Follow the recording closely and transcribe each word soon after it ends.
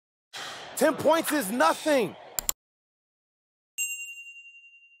10 points is nothing.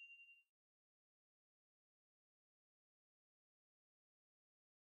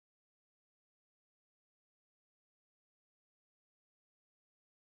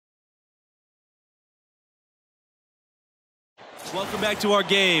 Welcome back to our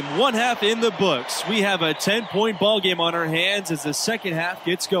game. One half in the books. We have a 10-point ball game on our hands as the second half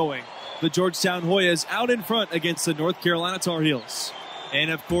gets going. The Georgetown Hoyas out in front against the North Carolina Tar Heels. And,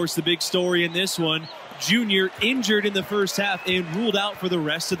 of course, the big story in this one, Junior injured in the first half and ruled out for the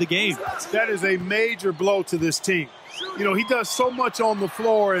rest of the game. That is a major blow to this team. You know, he does so much on the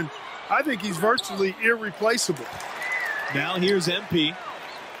floor, and I think he's virtually irreplaceable. Now here's MP.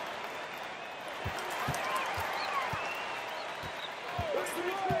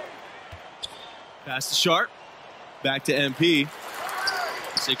 Pass to Sharp. Back to MP.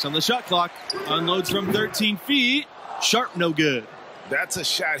 6 on the shot clock. Unloads from 13 feet. Sharp, no good. That's a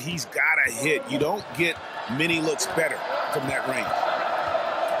shot he's got to hit. You don't get many looks better from that range.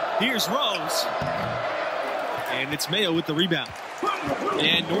 Here's Rose. And it's Mayo with the rebound.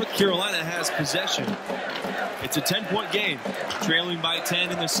 And North Carolina has possession. It's a 10-point game. Trailing by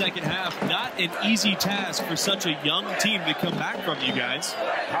 10 in the second half. Not an easy task for such a young team to come back from, you guys.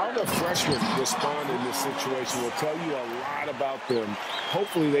 How the freshmen respond in this situation will tell you a lot about them.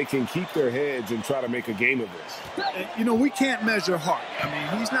 Hopefully they can keep their heads and try to make a game of this. You know, we can't measure heart. I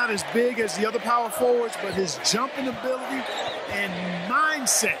mean, he's not as big as the other power forwards, but his jumping ability and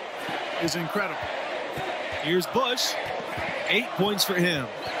mindset is incredible. Here's Bush. 8 points for him.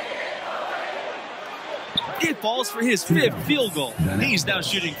 It falls for his 5th field goal. He's now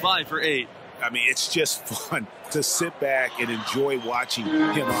shooting 5 for 8. I mean, it's just fun to sit back and enjoy watching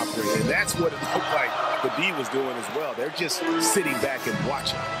him operate. And that's what it looked like the D was doing as well. They're just sitting back and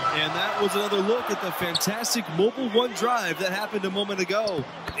watching. And that was another look at the fantastic mobile one drive that happened a moment ago.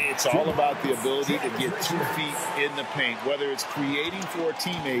 It's all about the ability to get 2 feet in the paint, whether it's creating for a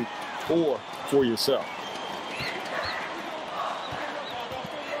teammate or for yourself.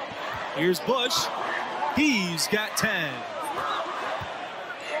 Here's Bush. He's got 10.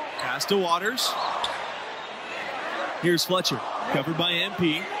 Pass to Waters. Here's Fletcher. Covered by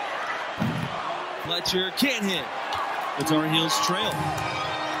MP. Fletcher can't hit. The Tar Heels trail.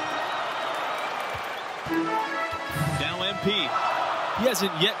 Now MP. He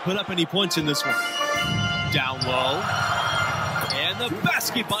hasn't yet put up any points in this one. Down low. And the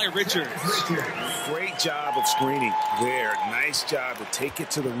basket by Richards. Great job of screening there. Nice job to take it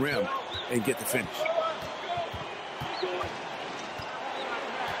to the rim and get the finish.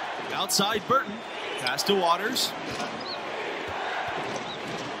 Outside Burton. Pass to Waters.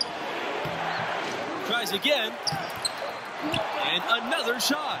 Tries again. And another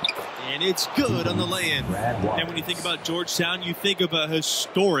shot. And it's good on the lay-in. And when you think about Georgetown, you think of a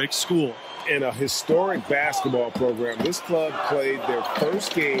historic school. In a historic basketball program. This club played their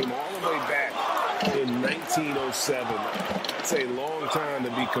first game all the way back in 1907. It's a long time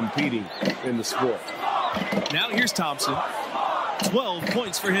to be competing in the sport. Now here's Thompson. 12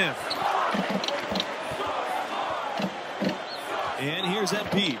 points for him. And here's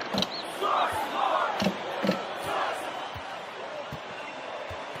MP.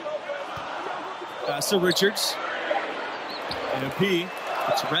 Pass to Richards. And MP.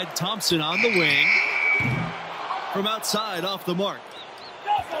 It's Red Thompson on the wing. From outside off the mark.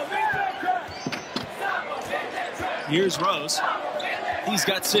 Here's Rose. He's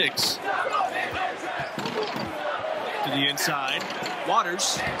got 6. To the inside.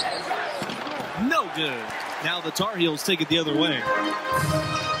 Waters. No good. Now the Tar Heels take it the other way.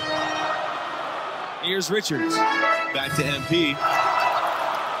 Here's Richards. Back to MP.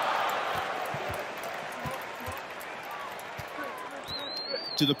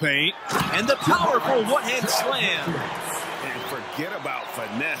 To the paint. And the powerful one-hand slam. And forget about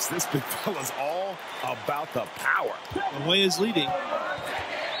finesse. This big fella's all about the power. The Hoyas leading.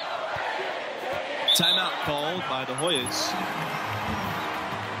 Timeout called by the Hoyas.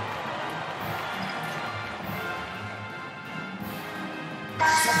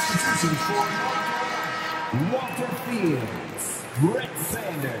 Substitution for Walter Fields, Brett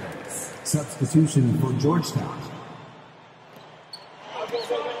Sanders. Substitution for Georgetown.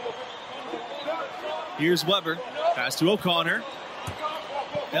 Here's Weber. Pass to O'Connor.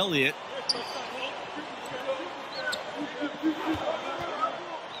 Elliott.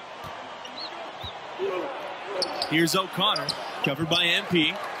 Here's O'Connor. Covered by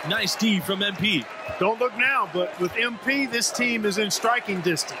MP. Nice D from MP. Don't look now, but with MP, this team is in striking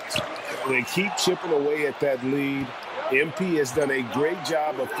distance. They keep chipping away at that lead. MP has done a great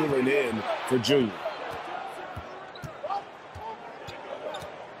job of filling in for Junior.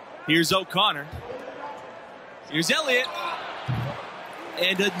 Here's O'Connor. Here's Elliott.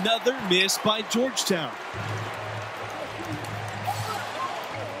 And another miss by Georgetown.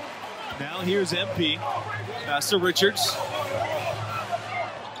 Now here's MP. Pass to Richards.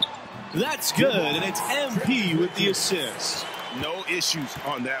 That's good, and it's MP with the assist. No issues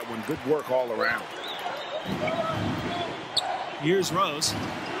on that one. Good work all around. Here's Rose.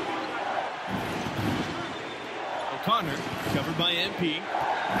 O'Connor covered by MP.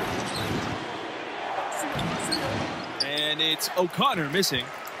 And it's O'Connor missing.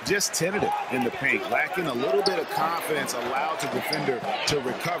 Just tentative in the paint, lacking a little bit of confidence, allowed the defender to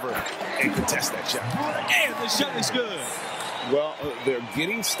recover and contest that shot. And the shot is good. Well, they're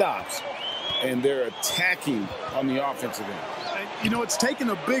getting stops, and they're attacking on the offensive end. You know, it's taken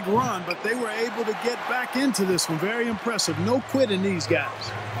a big run, but they were able to get back into this one. Very impressive. No quitting these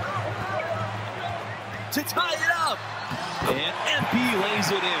guys. To tie it up. And MP lays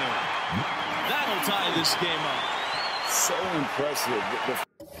it in. That'll tie this game up. So impressive. The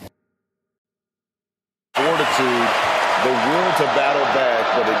fortitude, the will to battle back,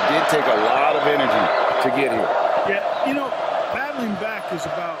 but it did take a lot of energy to get here. Yeah, you know, battling back is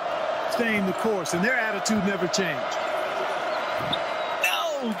about staying the course, and their attitude never changed.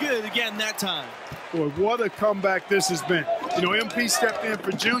 No, good again that time. Boy, what a comeback this has been. You know, MP stepped in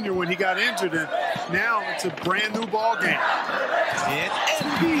for Junior when he got injured, and now it's a brand new ball game. And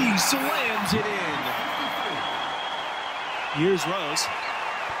MP slams it in. Here's Rose.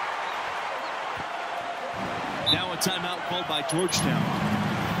 Now a timeout called by Georgetown.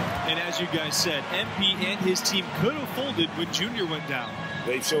 And as you guys said, MP and his team could have folded when Junior went down.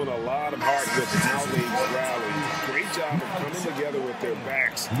 They've shown a lot of heart with how they rallied. Great job of coming together with their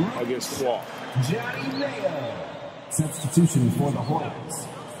backs against the wall. Johnny Mayo. Substitution for the Hornets.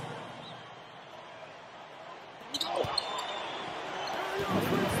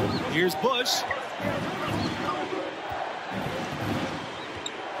 Here's Bush.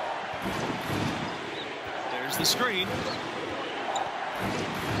 There's the screen.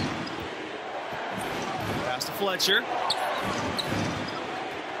 Pass to Fletcher.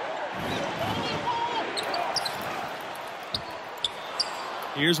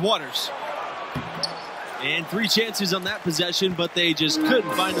 Here's Waters. And 3 chances on that possession, but they just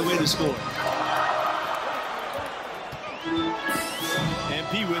couldn't find a way to score.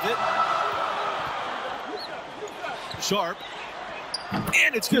 MP with it. Sharp.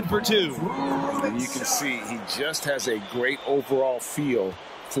 And it's good for 2. And you can see he just has a great overall feel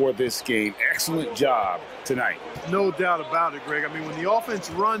for this game. Excellent job tonight. No doubt about it, Greg. I mean, when the offense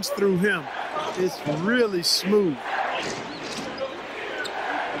runs through him, it's really smooth.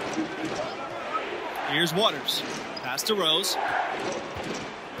 Here's Waters. Pass to Rose.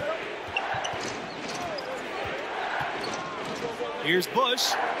 Here's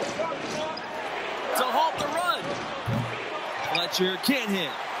Bush. To halt the run. Fletcher can't hit.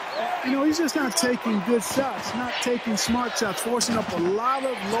 You know, he's just not taking good shots, not taking smart shots, forcing up a lot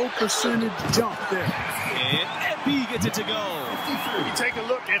of low percentage jump there. And MP gets it to go. You take a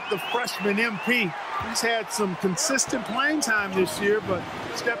look at the freshman MP. He's had some consistent playing time this year, but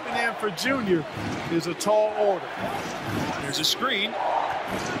stepping in for Junior is a tall order. There's a screen.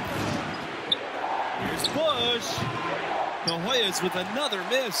 Here's Bush. The Hoyas with another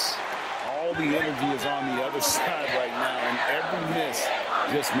miss. All the energy is on the other side right now, and every miss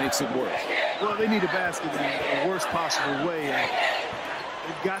just makes it worse. Well, they need a basket in the worst possible way, and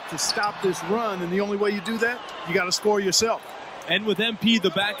they've got to stop this run, and the only way you do that, you got to score yourself. And with MP, the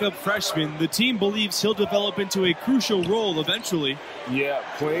backup freshman, the team believes he'll develop into a crucial role eventually. Yeah,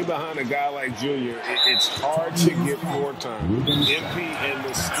 playing behind a guy like Junior, it's hard to get more time. MP and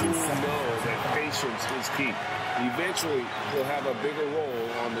the school know that patience is key. Eventually, he'll have a bigger role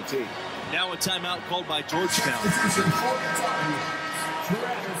on the team. Now a timeout called by Georgetown.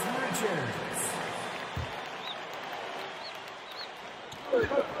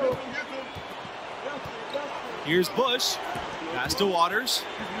 Here's Bush. Pass to Waters.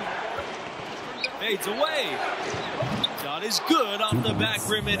 Fades away. Shot is good off the back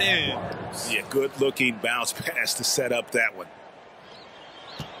rim and in. Yeah, good-looking bounce pass to set up that one.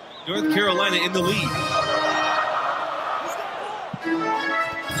 North Carolina in the lead.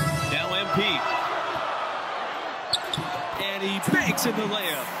 Now MP. And he banks in the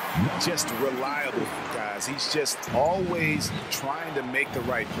layup. Just reliable, guys. He's just always trying to make the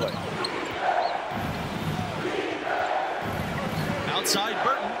right play. Outside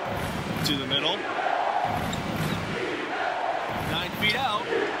Burton to the middle. 9 feet out.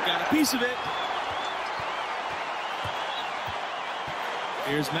 Got a piece of it.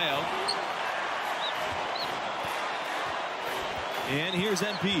 Here's Mayo. And here's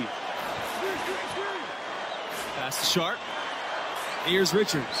MP. Pass to Sharp. Here's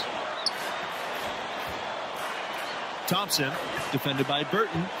Richards. Thompson, defended by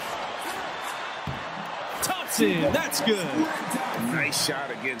Burton. Thompson, that's good. Nice shot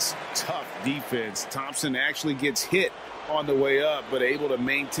against tough defense. Thompson actually gets hit on the way up, but able to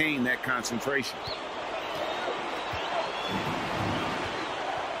maintain that concentration.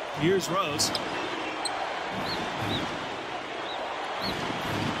 Here's Rose.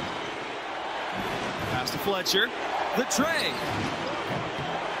 Pass to Fletcher. The tray.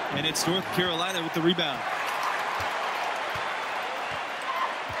 And it's North Carolina with the rebound.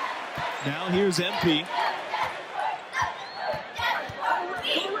 Now here's MP.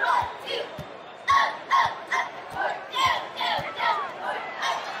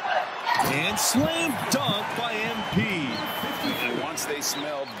 And slam dunk by MP. And once they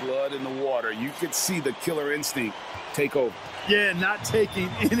smelled blood in the water, you could see the killer instinct take over. Yeah, not taking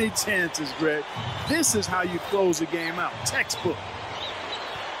any chances, Greg. This is how you close a game out. Textbook.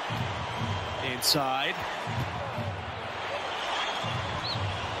 Inside.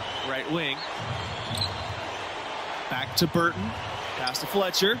 Right wing. Back to Burton. Pass to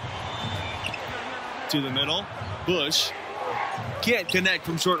Fletcher. To the middle. Bush. Can't connect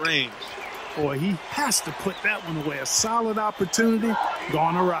from short range. Boy, he has to put that one away. A solid opportunity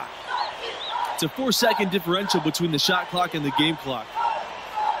gone awry. It's a 4-second differential between the shot clock and the game clock.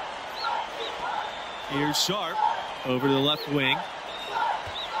 Here's Sharp over to the left wing.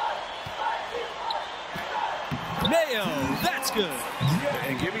 Mayo, that's good.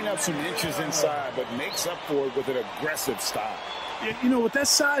 And giving up some inches inside, but makes up for it with an aggressive style. You know, with that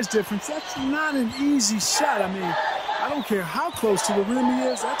size difference, that's not an easy shot. I mean, I don't care how close to the rim he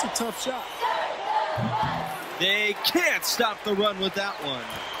is, that's a tough shot. They can't stop the run with that one.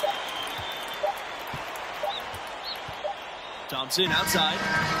 Thompson outside.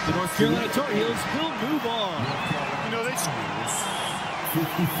 The North Carolina Tar Heels will move on. You know, they...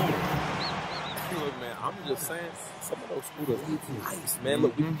 Look, man, I'm just saying, some of those scooters nice, man.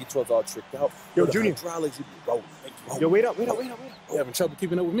 Look, we can get yours all tricked out. Yo, Junior. Hydraulics, you be rolling. Yo, wait up. You having trouble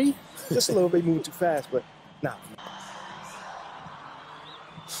keeping up with me? Just a little bit moving too fast, but nah.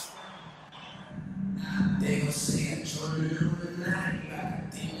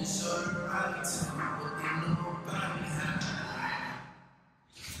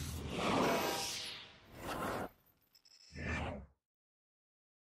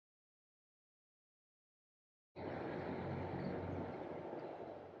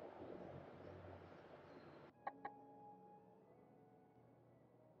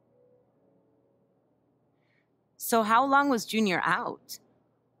 So how long was Junior out?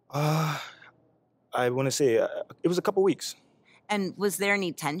 I want to say it was a couple weeks. And was there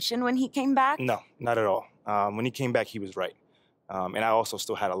any tension when he came back? No, not at all. When he came back, he was right. And I also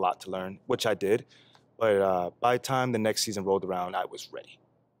still had a lot to learn, which I did. But by the time the next season rolled around, I was ready.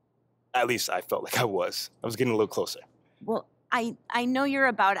 At least I felt like I was. I was getting a little closer. Well, I know you're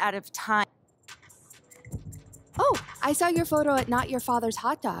about out of time. Oh, I saw your photo at Not Your Father's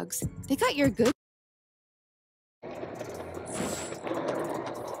Hot Dogs. They got your good.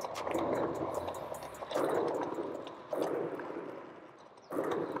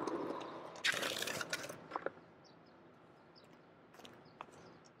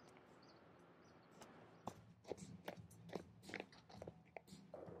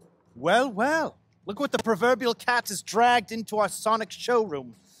 Well, well, look what the proverbial cat has dragged into our Sonic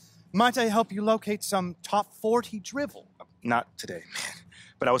showroom. Might I help you locate some top 40 drivel? Not today, man.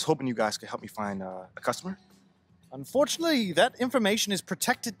 But I was hoping you guys could help me find a customer. Unfortunately, that information is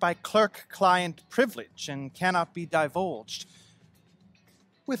protected by clerk-client privilege and cannot be divulged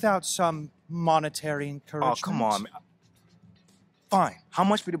without some monetary encouragement. Oh, come on. Fine. How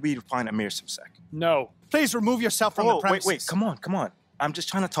much would it be to find Amir Simsek? No. Please remove yourself from the premises. Wait. Come on. I'm just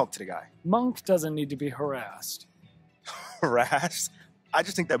trying to talk to the guy. Monk doesn't need to be harassed. Harassed? I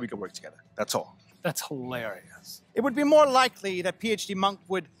just think that we could work together. That's all. That's hilarious. It would be more likely that PhD Monk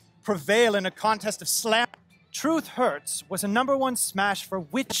would prevail in a contest of slam. Truth Hurts was a #1 smash for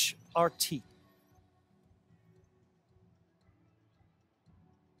which RT?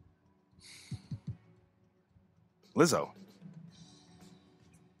 Lizzo.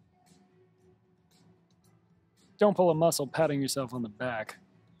 Don't pull a muscle patting yourself on the back.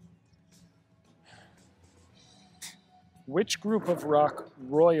 Which group of rock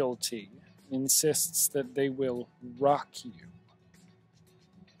royalty insists that they will rock you?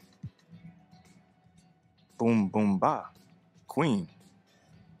 Boom, boom, ba. Queen.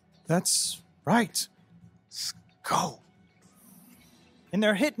 That's right. Let's go. In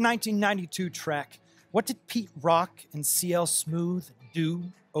their hit 1992 track, what did Pete Rock and CL Smooth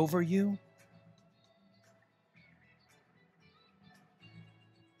do over you?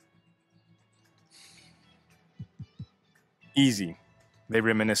 Easy. They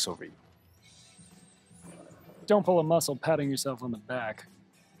reminisce over you. Don't pull a muscle patting yourself on the back.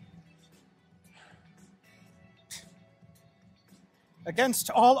 Against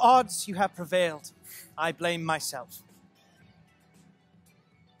all odds, you have prevailed. I blame myself.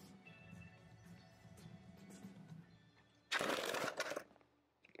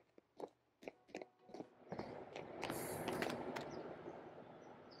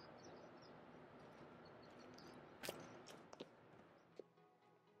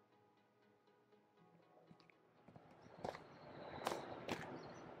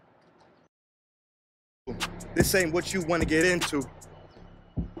 This ain't what you want to get into.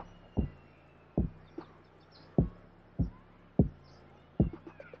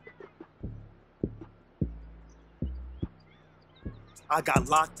 I got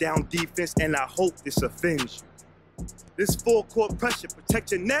lockdown defense and I hope this offends you. This full court pressure,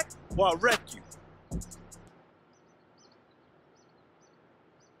 protect your neck or I'll wreck you.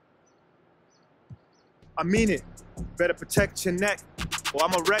 I mean it. Better protect your neck or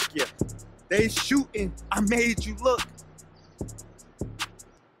I'ma wreck you. They shooting, I made you look.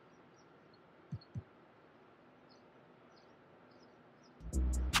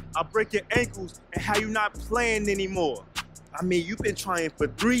 I'll break your ankles and how you not playing anymore. I mean, you've been trying for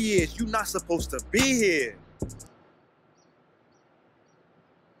 3 years. You're not supposed to be here.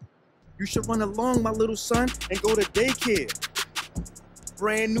 You should run along, my little son, and go to daycare.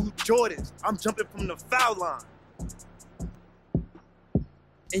 Brand new Jordans. I'm jumping from the foul line.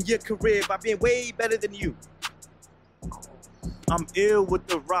 In your career by being way better than you. I'm ill with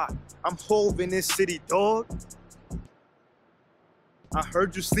the rock. I'm Hove in this city, dog. I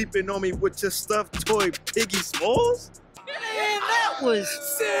heard you sleeping on me with your stuffed toy, Piggy Smalls. Man, that was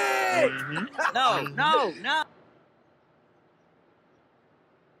sick! No.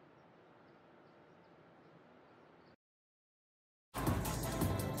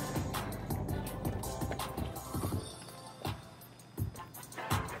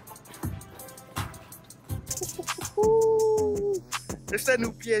 It's that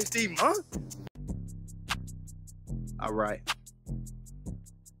new PhD, huh? All right.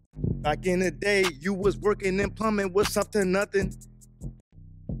 Back in the day, you was working in plumbing with something, nothing.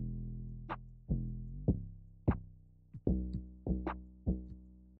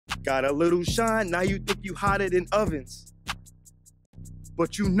 Got a little shine, now you think you hotter than ovens.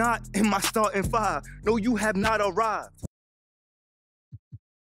 But you not in my starting five. No, you have not arrived.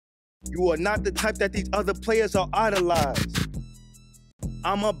 You are not the type that these other players are idolized.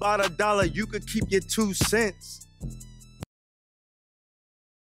 I'm about $1, you could keep your 2 cents.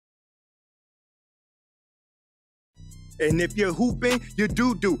 And if you're hooping, you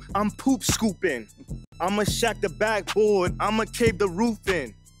do. I'm poop scooping. I'ma shack the backboard, I'ma cave the roof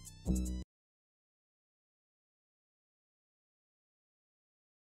in.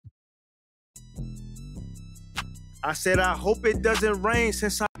 I said I hope it doesn't rain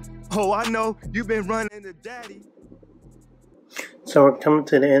since I know you've been running to daddy. So we're coming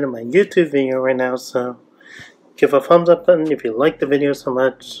to the end of my YouTube video right now, so give a thumbs up button if you like the video so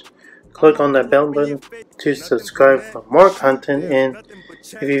much. Click on that bell button to subscribe for more content, and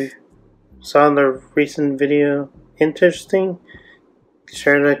if you saw the recent video interesting,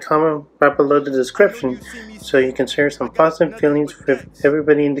 share the comment right below the description so you can share some positive feelings with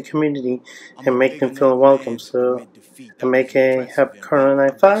everybody in the community and make them feel welcome. So, MyCareer, happy Corona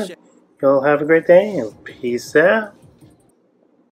 95. You'll have a great day and peace out.